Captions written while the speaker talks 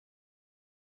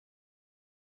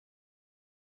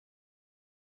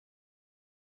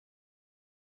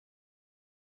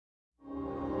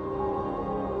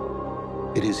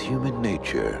It is human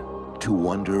nature to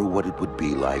wonder what it would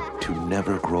be like to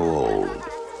never grow old,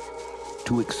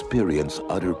 to experience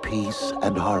utter peace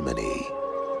and harmony.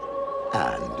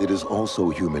 And it is also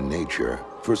human nature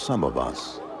for some of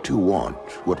us to want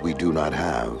what we do not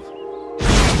have.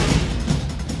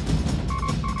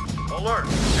 Alert!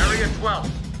 Area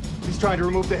 12. He's trying to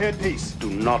remove the headpiece. Do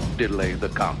not delay the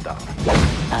countdown.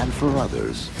 And for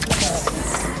others,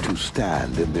 to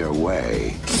stand in their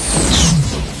way.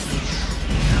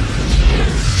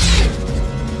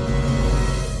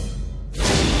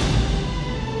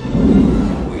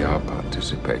 We are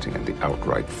participating in the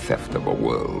outright theft of a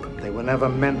world. They were never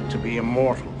meant to be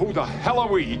immortal. Who the hell are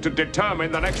we to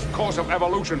determine the next course of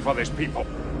evolution for this people?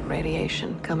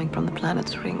 Radiation coming from the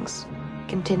planet's rings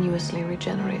continuously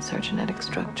regenerates our genetic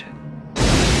structure.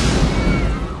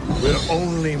 We're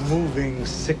only moving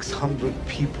 600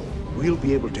 people. We'll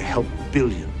be able to help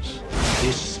billions.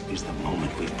 This is the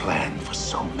moment we've planned for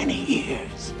so many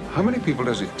years. How many people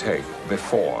does it take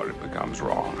before it becomes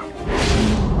wrong?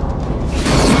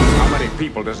 How many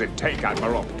people does it take,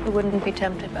 Admiral? Who wouldn't be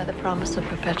tempted by the promise of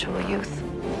perpetual youth?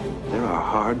 There are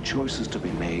hard choices to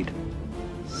be made.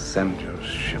 Send your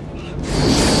ships.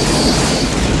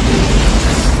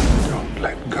 Don't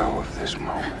let go of this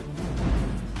moment.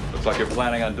 Looks like you're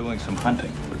planning on doing some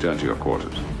hunting. Return to your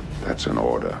quarters. That's an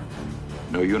order.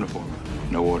 No uniform,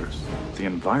 no orders. The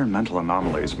environmental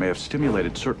anomalies may have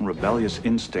stimulated certain rebellious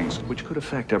instincts which could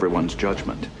affect everyone's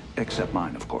judgment. Except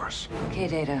mine, of course. Okay,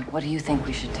 Data, what do you think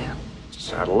we should do?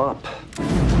 Saddle up.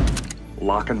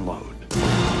 Lock and load.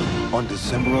 On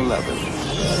December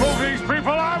 11th, Move these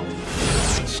people out!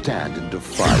 stand in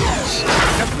defiance.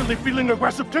 Definitely feeling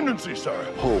aggressive tendencies,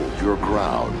 sir. Hold your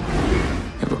ground.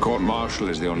 If a court-martial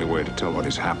is the only way to tell what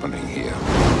is happening here,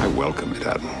 I welcome it,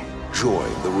 Admiral.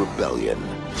 Join the rebellion.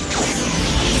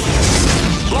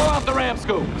 Blow out the ram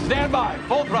scoop. Stand by.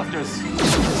 Full thrusters.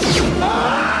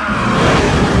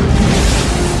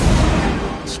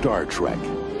 Star Trek: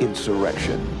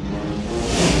 Insurrection.